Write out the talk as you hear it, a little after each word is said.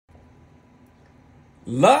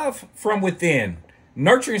Love from within,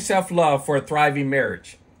 nurturing self-love for a thriving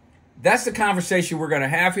marriage. That's the conversation we're going to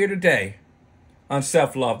have here today on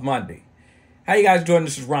Self-Love Monday. How you guys doing?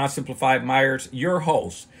 This is Ron Simplified Myers, your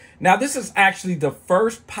host. Now, this is actually the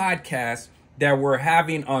first podcast that we're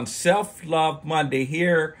having on Self-Love Monday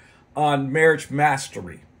here on Marriage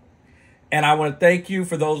Mastery. And I want to thank you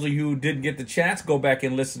for those of you who didn't get the chance. Go back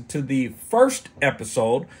and listen to the first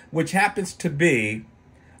episode, which happens to be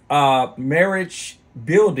marriage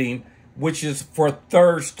building, which is for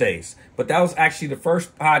Thursdays. But that was actually the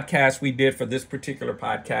first podcast we did for this particular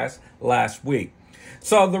podcast last week.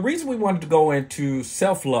 So the reason we wanted to go into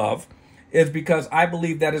self-love is because I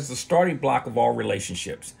believe that is the starting block of all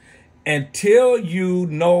relationships. Until you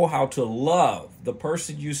know how to love the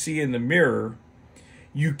person you see in the mirror,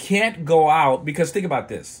 you can't go out, because think about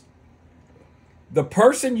this. The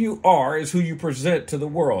person you are is who you present to the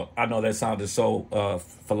world. I know that sounded so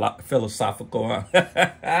philosophical,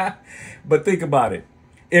 huh? But think about it.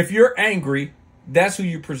 If you're angry, that's who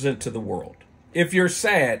you present to the world. If you're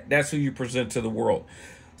sad, that's who you present to the world.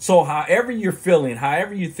 So however you're feeling,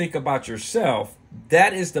 however you think about yourself,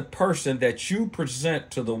 that is the person that you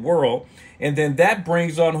present to the world. And then that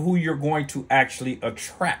brings on who you're going to actually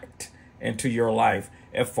attract into your life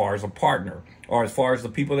as far as a partner or as far as the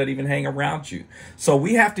people that even hang around you. So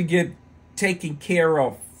we have to get taken care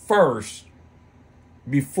of first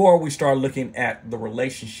before we start looking at the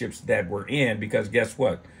relationships that we're in, because guess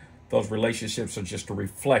what? Those relationships are just a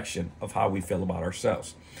reflection of how we feel about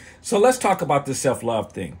ourselves. So let's talk about this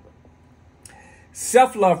self-love thing.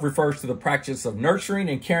 Self-love refers to the practice of nurturing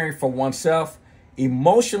and caring for oneself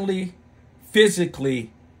emotionally,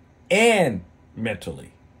 physically, and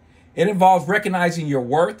mentally. It involves recognizing your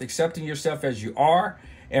worth, accepting yourself as you are,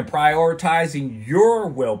 and prioritizing your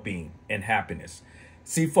well-being and happiness.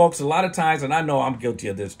 See, folks, a lot of times, and I know I'm guilty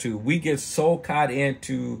of this too, we get so caught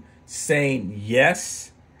into saying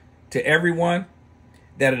yes to everyone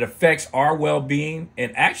that it affects our well-being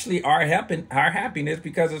and actually our happiness,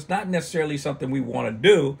 because it's not necessarily something we want to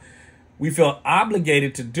do. We feel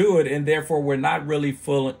obligated to do it, and therefore we're not really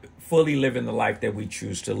fully living the life that we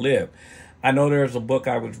choose to live. I know there's a book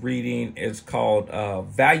I was reading. It's called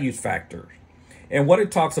Values Factor. And what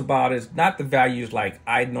it talks about is not the values like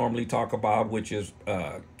I normally talk about, which is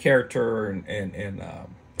character and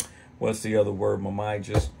what's the other word? My mind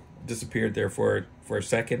just disappeared there for a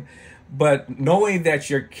second. But knowing that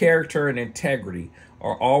your character and integrity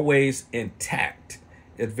are always intact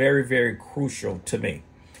is very, very crucial to me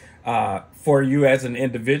for you as an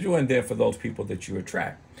individual, and then for those people that you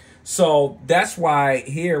attract. So that's why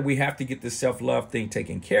here we have to get this self-love thing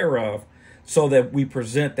taken care of so that we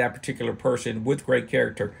present that particular person with great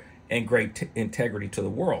character and great integrity to the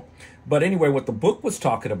world. But anyway, what the book was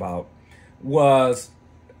talking about was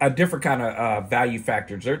a different kind of value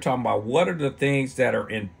factors. They're talking about what are the things that are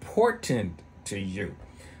important to you.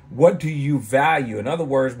 What do you value? In other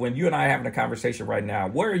words, when you and I are having a conversation right now,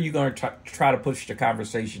 where are you going to try to push the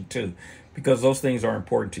conversation to? Because those things are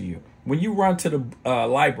important to you. When you run to the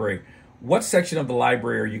library, what section of the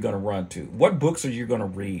library are you going to run to? What books are you going to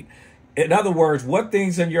read? In other words, what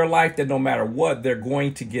things in your life that no matter what, they're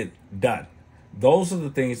going to get done? Those are the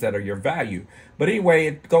things that are your value. But anyway,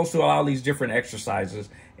 it goes through all these different exercises,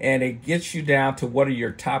 and it gets you down to what are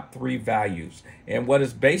your top 3 values. And what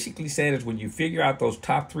it's basically saying is when you figure out those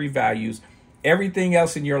top 3 values, everything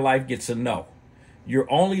else in your life gets a no. You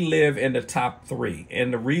only live in the top 3.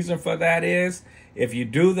 And the reason for that is if you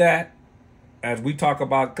do that, as we talk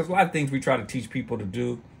about, because a lot of things we try to teach people to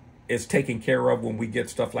do is taken care of when we get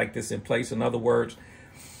stuff like this in place. In other words,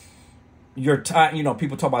 your time,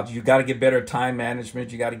 people talk about you got to get better at time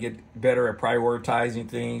management. You got to get better at prioritizing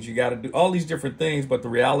things. You got to do all these different things. But the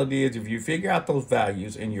reality is if you figure out those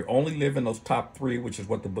values and you only live in those top 3, which is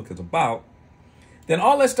what the book is about, then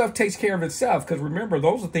all that stuff takes care of itself. Because remember,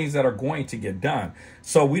 those are things that are going to get done.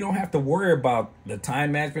 So we don't have to worry about the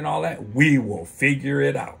time management and all that. We will figure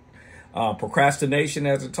it out. Procrastination,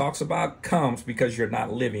 as it talks about, comes because you're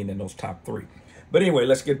not living in those top 3. But anyway,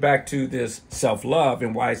 let's get back to this self-love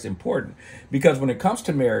and why it's important. Because when it comes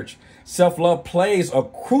to marriage, self-love plays a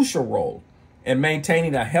crucial role in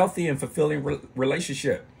maintaining a healthy and fulfilling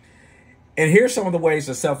relationship. And here's some of the ways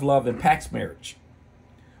that self-love impacts marriage.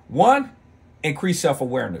 1, increase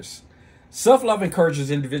self-awareness. Self-love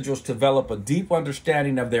encourages individuals to develop a deep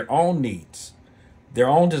understanding of their own needs, their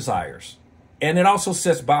own desires, and it also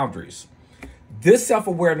sets boundaries. This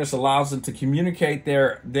self-awareness allows them to communicate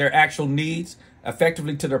their actual needs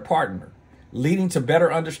effectively to their partner, leading to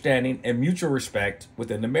better understanding and mutual respect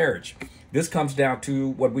within the marriage. This comes down to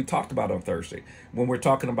what we talked about on Thursday when we're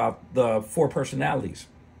talking about the 4 personalities.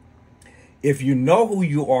 If you know who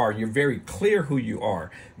you are, you're very clear who you are,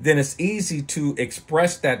 then it's easy to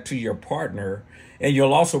express that to your partner. And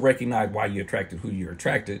you'll also recognize why you're attracted, who you're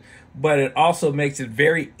attracted. But it also makes it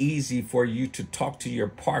very easy for you to talk to your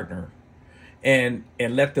partner and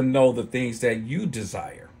let them know the things that you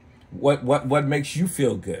desire, what makes you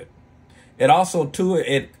feel good. It also, too,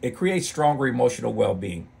 it creates stronger emotional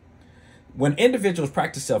well-being. When individuals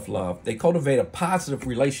practice self-love, they cultivate a positive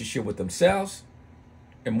relationship with themselves,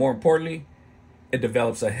 and more importantly, it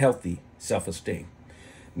develops a healthy self-esteem.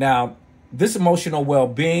 Now, this emotional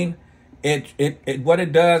well-being, what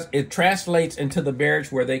it does, it translates into the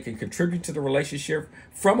marriage where they can contribute to the relationship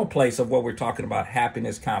from a place of what we're talking about,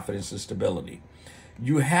 happiness, confidence, and stability.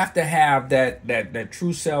 You have to have that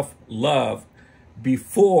true self-love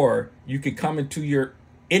before you can come into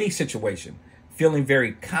any situation feeling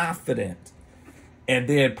very confident and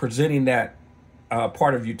then presenting that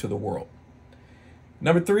part of you to the world.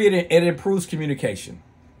 Number 3, it improves communication.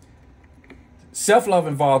 Self-love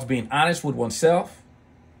involves being honest with oneself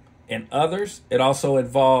and others. It also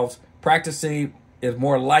involves practicing is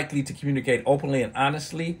more likely to communicate openly and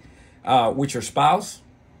honestly with your spouse.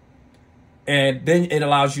 And then it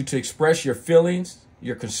allows you to express your feelings,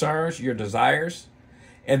 your concerns, your desires.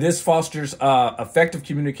 And this fosters effective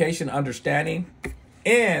communication, understanding,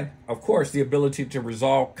 and, of course, the ability to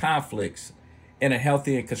resolve conflicts in a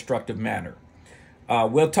healthy and constructive manner.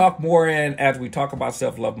 We'll talk more as we talk about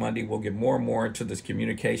Self-Love Monday. We'll get more and more into this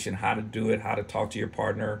communication, how to do it, how to talk to your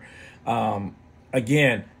partner.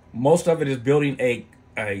 Again, most of it is building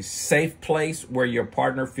a safe place where your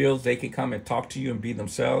partner feels they can come and talk to you and be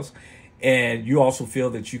themselves. And you also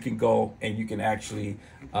feel that you can go and you can actually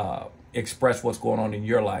express what's going on in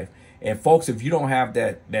your life. And folks, if you don't have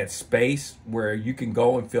that space where you can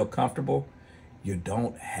go and feel comfortable, you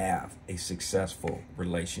don't have a successful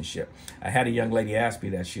relationship. I had a young lady ask me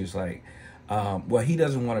that. She was like, well, he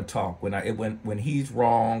doesn't want to talk when he's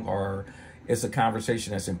wrong, or it's a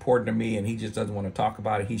conversation that's important to me and he just doesn't want to talk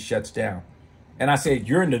about it. He shuts down. And I said,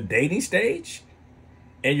 you're in the dating stage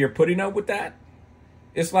and you're putting up with that?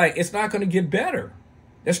 It's like, it's not going to get better.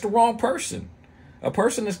 It's the wrong person. A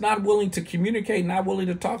person that's not willing to communicate, not willing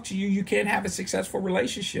to talk to you, you can't have a successful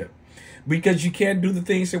relationship because you can't do the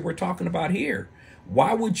things that we're talking about here.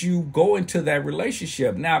 Why would you go into that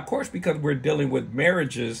relationship? Now, of course, because we're dealing with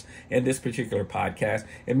marriages in this particular podcast,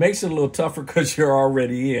 it makes it a little tougher because you're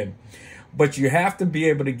already in. But you have to be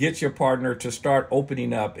able to get your partner to start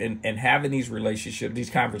opening up and having these relationships, these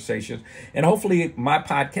conversations. And hopefully my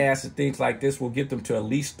podcast and things like this will get them to at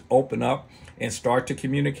least open up and start to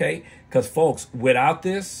communicate. Because, folks, without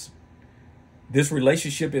this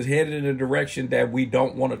relationship is headed in a direction that we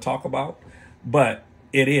don't want to talk about. But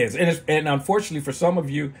it is. And unfortunately for some of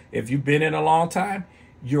you, if you've been in a long time,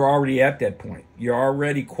 you're already at that point. You're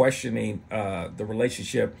already questioning the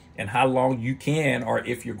relationship and how long you can, or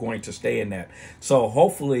if you're going to stay in that. So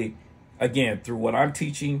hopefully, again, through what I'm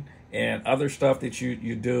teaching and other stuff that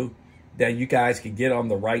you do, that you guys can get on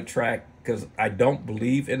the right track. Because I don't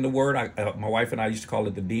believe in the word. My wife and I used to call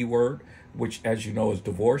it the D word, which, as you know, is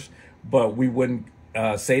divorce. But we wouldn't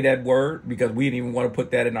say that word because we didn't even want to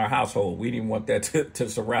put that in our household. We didn't want that to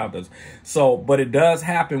surround us. So, but it does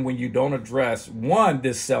happen when you don't address,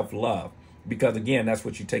 this self-love. Because, again, that's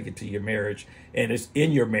what you take it to your marriage. And it's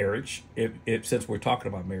in your marriage, since we're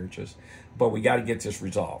talking about marriages. But we got to get this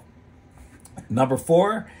resolved. Number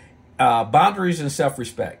 4, boundaries and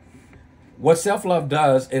self-respect. What self-love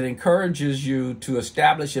does, it encourages you to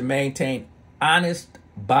establish and maintain honest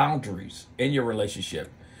boundaries in your relationship.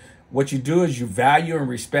 What you do is you value and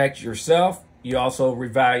respect yourself. You also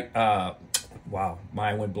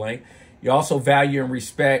mine went blank. You also value and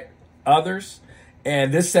respect others.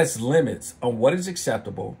 And this sets limits on what is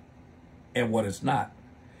acceptable and what is not.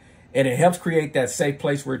 And it helps create that safe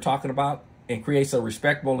place we're talking about and creates a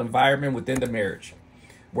respectable environment within the marriage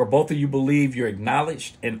where both of you believe you're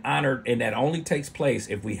acknowledged and honored. And that only takes place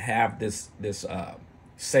if we have this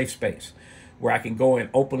safe space where I can go and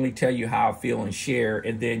openly tell you how I feel and share.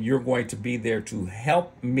 And then you're going to be there to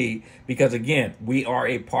help me because, again, we are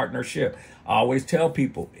a partnership. I always tell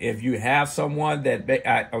people, if you have someone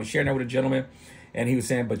I was sharing that with a gentleman and he was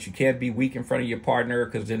saying, but you can't be weak in front of your partner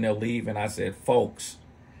because then they'll leave. And I said, folks,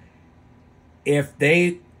 if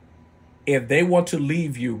they want to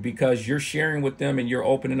leave you because you're sharing with them and you're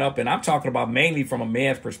opening up, and I'm talking about mainly from a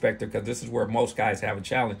man's perspective because this is where most guys have a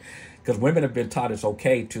challenge, because women have been taught it's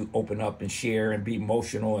okay to open up and share and be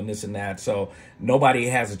emotional and this and that. So nobody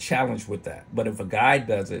has a challenge with that. But if a guy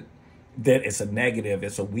does it, then it's a negative,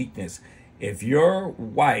 it's a weakness. If your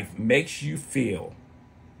wife makes you feel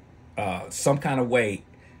some kind of way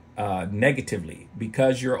negatively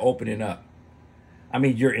because you're opening up, I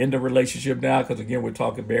mean, you're in the relationship now because, again, we're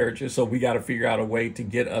talking marriages. So we got to figure out a way to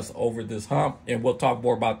get us over this hump. And we'll talk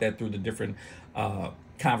more about that through the different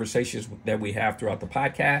conversations that we have throughout the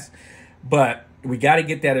podcast. But we got to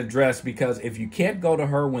get that addressed, because if you can't go to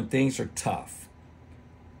her when things are tough,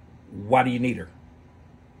 why do you need her?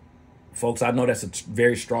 Folks, I know that's a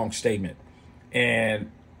very strong statement.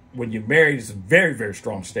 And when you're married, it's a very, very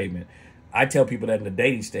strong statement. I tell people that in the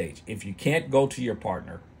dating stage, if you can't go to your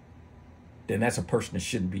partner, then that's a person that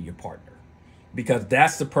shouldn't be your partner. Because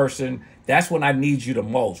that's the person, that's when I need you the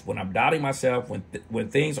most. When I'm doubting myself, when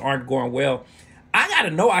things aren't going well, I got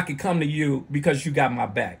to know I can come to you because you got my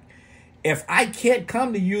back. If I can't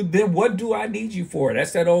come to you, then what do I need you for?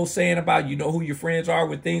 That's that old saying about, you know who your friends are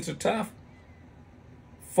when things are tough.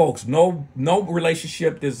 Folks, no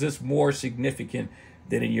relationship is this more significant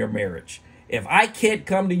than in your marriage. If I can't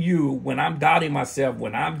come to you when I'm doubting myself,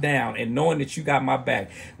 when I'm down, and knowing that you got my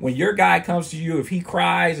back, when your guy comes to you, if he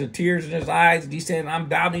cries and tears in his eyes, and he's saying, I'm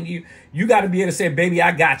doubting you, you got to be able to say, baby,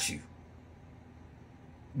 I got you.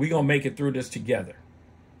 We're going to make it through this together.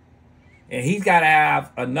 And he's got to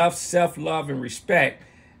have enough self-love and respect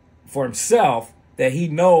for himself that he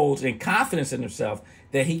knows, and confidence in himself,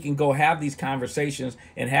 that he can go have these conversations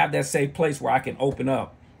and have that safe place where I can open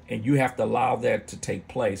up. And you have to allow that to take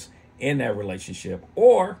place in that relationship,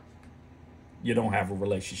 or you don't have a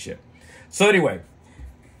relationship. So anyway,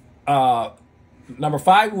 number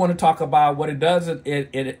 5, we want to talk about what it does.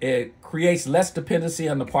 It creates less dependency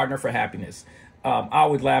on the partner for happiness. I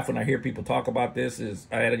always laugh when I hear people talk about this.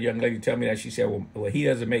 I had a young lady tell me that. She said, well, he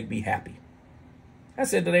doesn't make me happy. I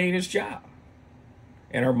said, that ain't his job.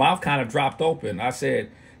 And her mouth kind of dropped open. I said,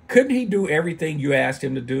 couldn't he do everything you asked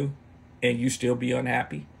him to do and you still be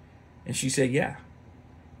unhappy? And she said, yeah.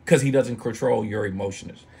 Because he doesn't control your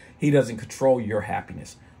emotions. He doesn't control your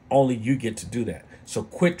happiness. Only you get to do that. So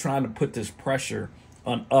quit trying to put this pressure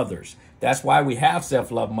on others. That's why we have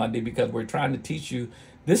Self-Love Monday, because we're trying to teach you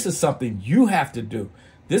this is something you have to do.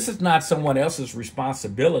 This is not someone else's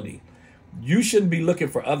responsibility. You shouldn't be looking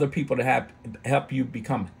for other people to help you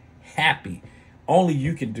become happy. Only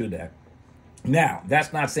you can do that. Now,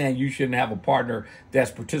 that's not saying you shouldn't have a partner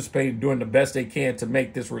that's participating, doing the best they can to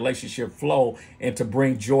make this relationship flow and to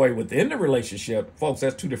bring joy within the relationship. Folks,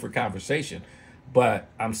 that's two different conversations. But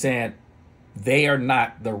I'm saying they are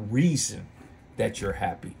not the reason that you're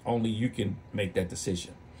happy. Only you can make that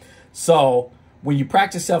decision. So when you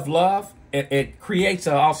practice self-love, it creates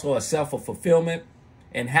also a self of fulfillment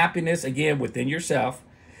and happiness, again, within yourself.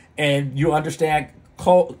 And you understand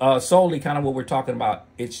solely kind of what we're talking about.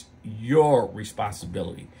 It's your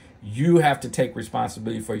responsibility. You have to take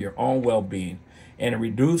responsibility for your own well-being, and it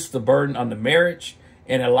reduces the burden on the marriage,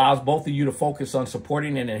 and it allows both of you to focus on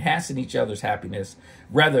supporting and enhancing each other's happiness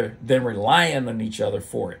rather than relying on each other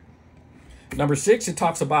for it. Number 6, it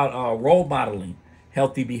talks about role modeling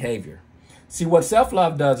healthy behavior. See, what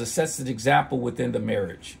self-love does is sets an example within the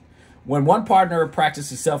marriage. When one partner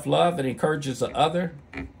practices self-love, it encourages the other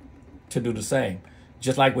to do the same.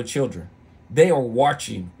 Just like with children, they are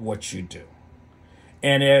watching what you do.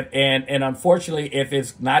 And unfortunately, if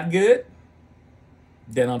it's not good,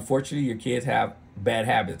 then unfortunately your kids have bad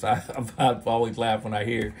habits. I've always laughed when I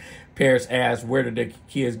hear parents ask, where did their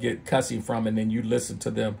kids get cussing from? And then you listen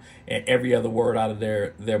to them and every other word out of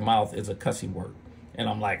their mouth is a cussing word. And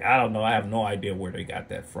I'm like, I don't know. I have no idea where they got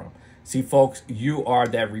that from. See, folks, you are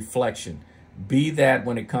that reflection. Be that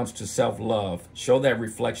when it comes to self-love. Show that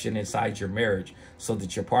reflection inside your marriage so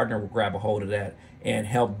that your partner will grab a hold of that and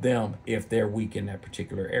help them if they're weak in that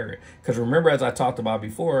particular area. Because remember, as I talked about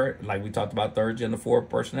before, like we talked about third gen and fourth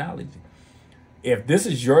personality, if this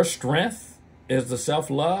is your strength, is the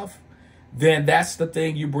self-love, then that's the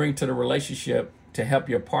thing you bring to the relationship to help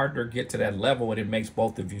your partner get to that level, and it makes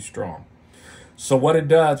both of you strong. So what it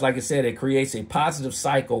does, like I said, it creates a positive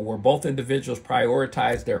cycle where both individuals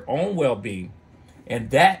prioritize their own well-being, and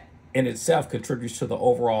that in itself contributes to the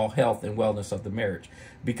overall health and wellness of the marriage.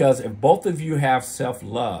 Because if both of you have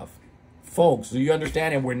self-love, folks, do you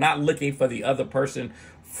understand? And we're not looking for the other person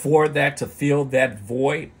for that to fill that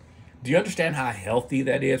void. Do you understand how healthy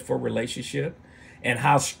that is for a relationship and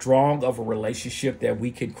how strong of a relationship that we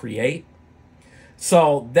can create?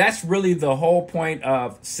 So that's really the whole point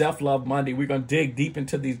of Self-Love Monday. We're going to dig deep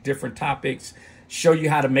into these different topics, show you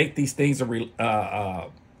how to make these things a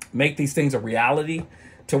reality,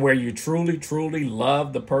 to where you truly, truly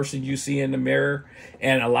love the person you see in the mirror.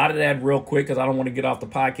 And a lot of that real quick, because I don't want to get off the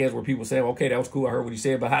podcast where people say, okay, that was cool, I heard what you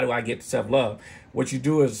said, but how do I get to self-love? What you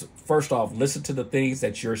do is, first off, listen to the things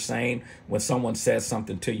that you're saying when someone says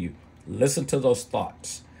something to you. Listen to those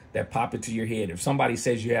thoughts that pop into your head. If somebody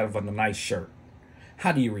says you have a nice shirt,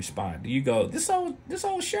 how do you respond? Do you go, this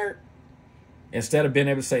old shirt? Instead of being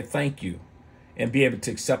able to say thank you and be able to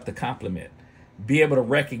accept the compliment, be able to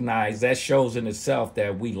recognize that shows in itself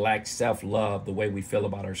that we lack self-love, the way we feel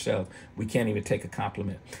about ourselves. We can't even take a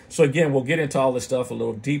compliment. So again, we'll get into all this stuff a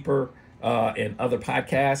little deeper in other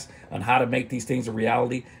podcasts on how to make these things a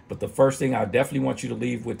reality. But the first thing I definitely want you to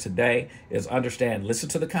leave with today is understand, listen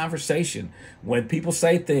to the conversation. When people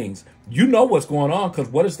say things, you know what's going on, because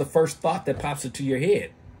what is the first thought that pops into your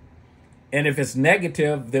head? And if it's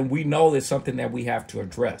negative, then we know it's something that we have to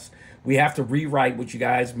address. We have to rewrite what you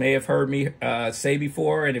guys may have heard me say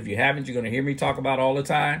before. And if you haven't, you're going to hear me talk about all the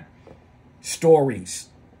time. Stories.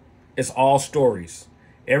 It's all stories.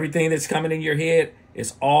 Everything that's coming in your head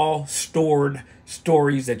is all stored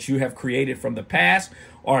stories that you have created from the past,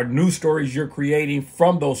 or new stories you're creating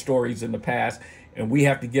from those stories in the past. And we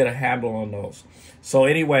have to get a handle on those. So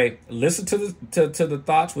anyway, listen to the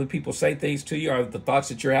thoughts when people say things to you, or the thoughts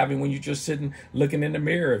that you're having when you're just sitting looking in the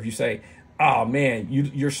mirror. If you say, oh man,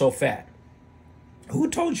 you're so fat. Who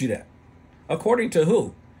told you that? According to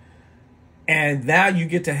who? And now you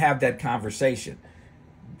get to have that conversation.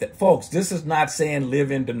 Folks, this is not saying live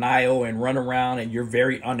in denial and run around and you're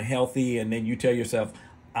very unhealthy and then you tell yourself,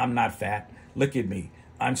 I'm not fat. Look at me.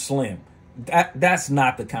 I'm slim. That's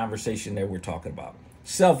not the conversation that we're talking about.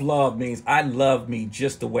 Self-love means I love me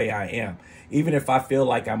just the way I am, even if I feel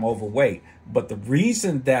like I'm overweight. But the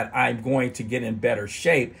reason that I'm going to get in better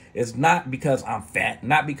shape is not because I'm fat,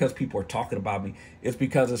 not because people are talking about me. It's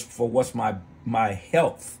because it's for what's my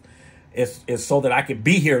health. It's so that I can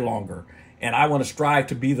be here longer. And I want to strive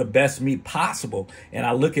to be the best me possible. And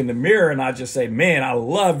I look in the mirror and I just say, man, I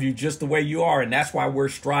love you just the way you are. And that's why we're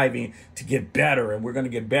striving to get better. And we're going to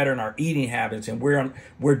get better in our eating habits. And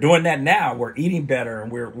we're doing that now. We're eating better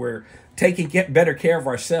and we're taking better care of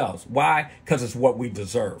ourselves. Why? Because it's what we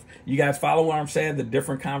deserve. You guys follow what I'm saying? The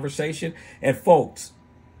different conversation. And folks,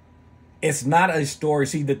 it's not a story.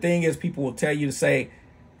 See, the thing is, people will tell you to say,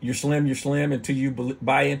 you're slim until you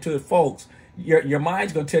buy into it. Folks, your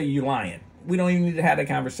mind's going to tell you you're lying. We don't even need to have that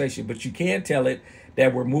conversation, but you can tell it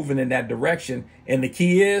that we're moving in that direction. And the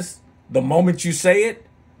key is, the moment you say it,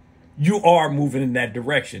 you are moving in that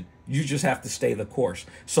direction. You just have to stay the course.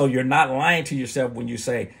 So you're not lying to yourself when you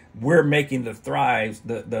say, we're making the thrives,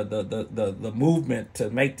 the movement to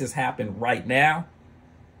make this happen right now.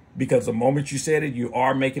 Because the moment you said it, you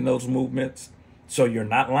are making those movements. So you're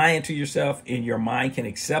not lying to yourself, and your mind can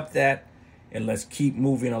accept that. And let's keep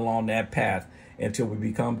moving along that path until we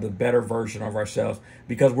become the better version of ourselves,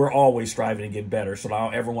 because we're always striving to get better. So I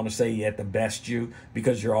don't ever want to say you're at the best you,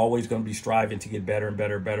 because you're always going to be striving to get better and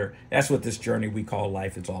better and better. That's what this journey we call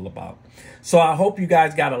life is all about. So I hope you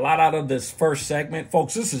guys got a lot out of this first segment.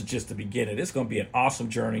 Folks, this is just the beginning. It's going to be an awesome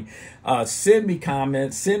journey. Send me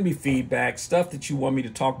comments, send me feedback, stuff that you want me to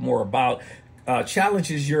talk more about.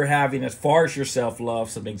 Challenges you're having as far as your self-love,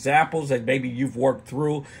 some examples that maybe you've worked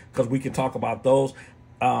through, because we can talk about those.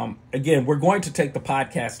 Again, we're going to take the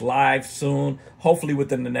podcast live soon, hopefully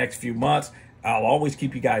within the next few months. I'll always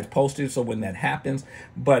keep you guys posted so when that happens.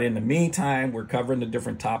 But in the meantime, we're covering the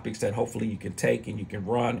different topics that hopefully you can take and you can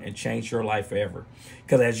run and change your life forever.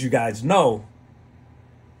 Because as you guys know,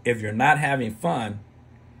 if you're not having fun,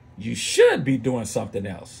 you should be doing something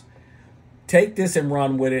else. Take this and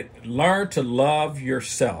run with it. Learn to love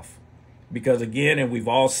yourself. Because again, and we've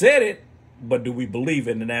all said it, but do we believe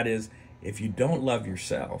it? And that is, if you don't love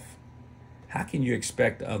yourself, how can you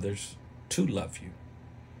expect others to love you?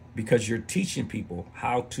 Because you're teaching people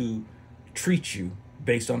how to treat you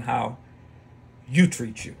based on how you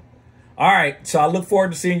treat you. All right, so I look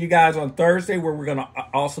forward to seeing you guys on Thursday, where we're going to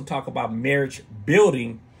also talk about marriage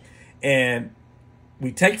building. And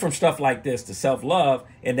we take from stuff like this to self-love,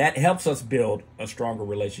 and that helps us build a stronger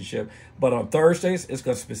relationship. But on Thursdays, it's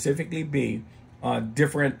going to specifically be on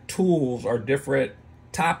different tools or different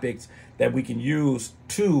topics that we can use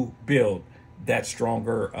to build that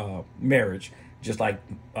stronger marriage. Just like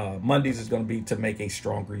Mondays is going to be to make a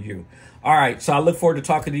stronger you. All right, so I look forward to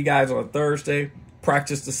talking to you guys on Thursday.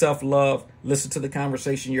 Practice the self-love. Listen to the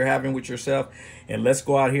conversation you're having with yourself. And let's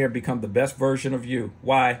go out here and become the best version of you.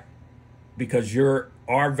 Why? Because you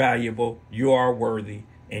are valuable, you are worthy,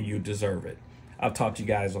 and you deserve it. I'll talk to you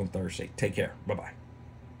guys on Thursday. Take care. Bye-bye.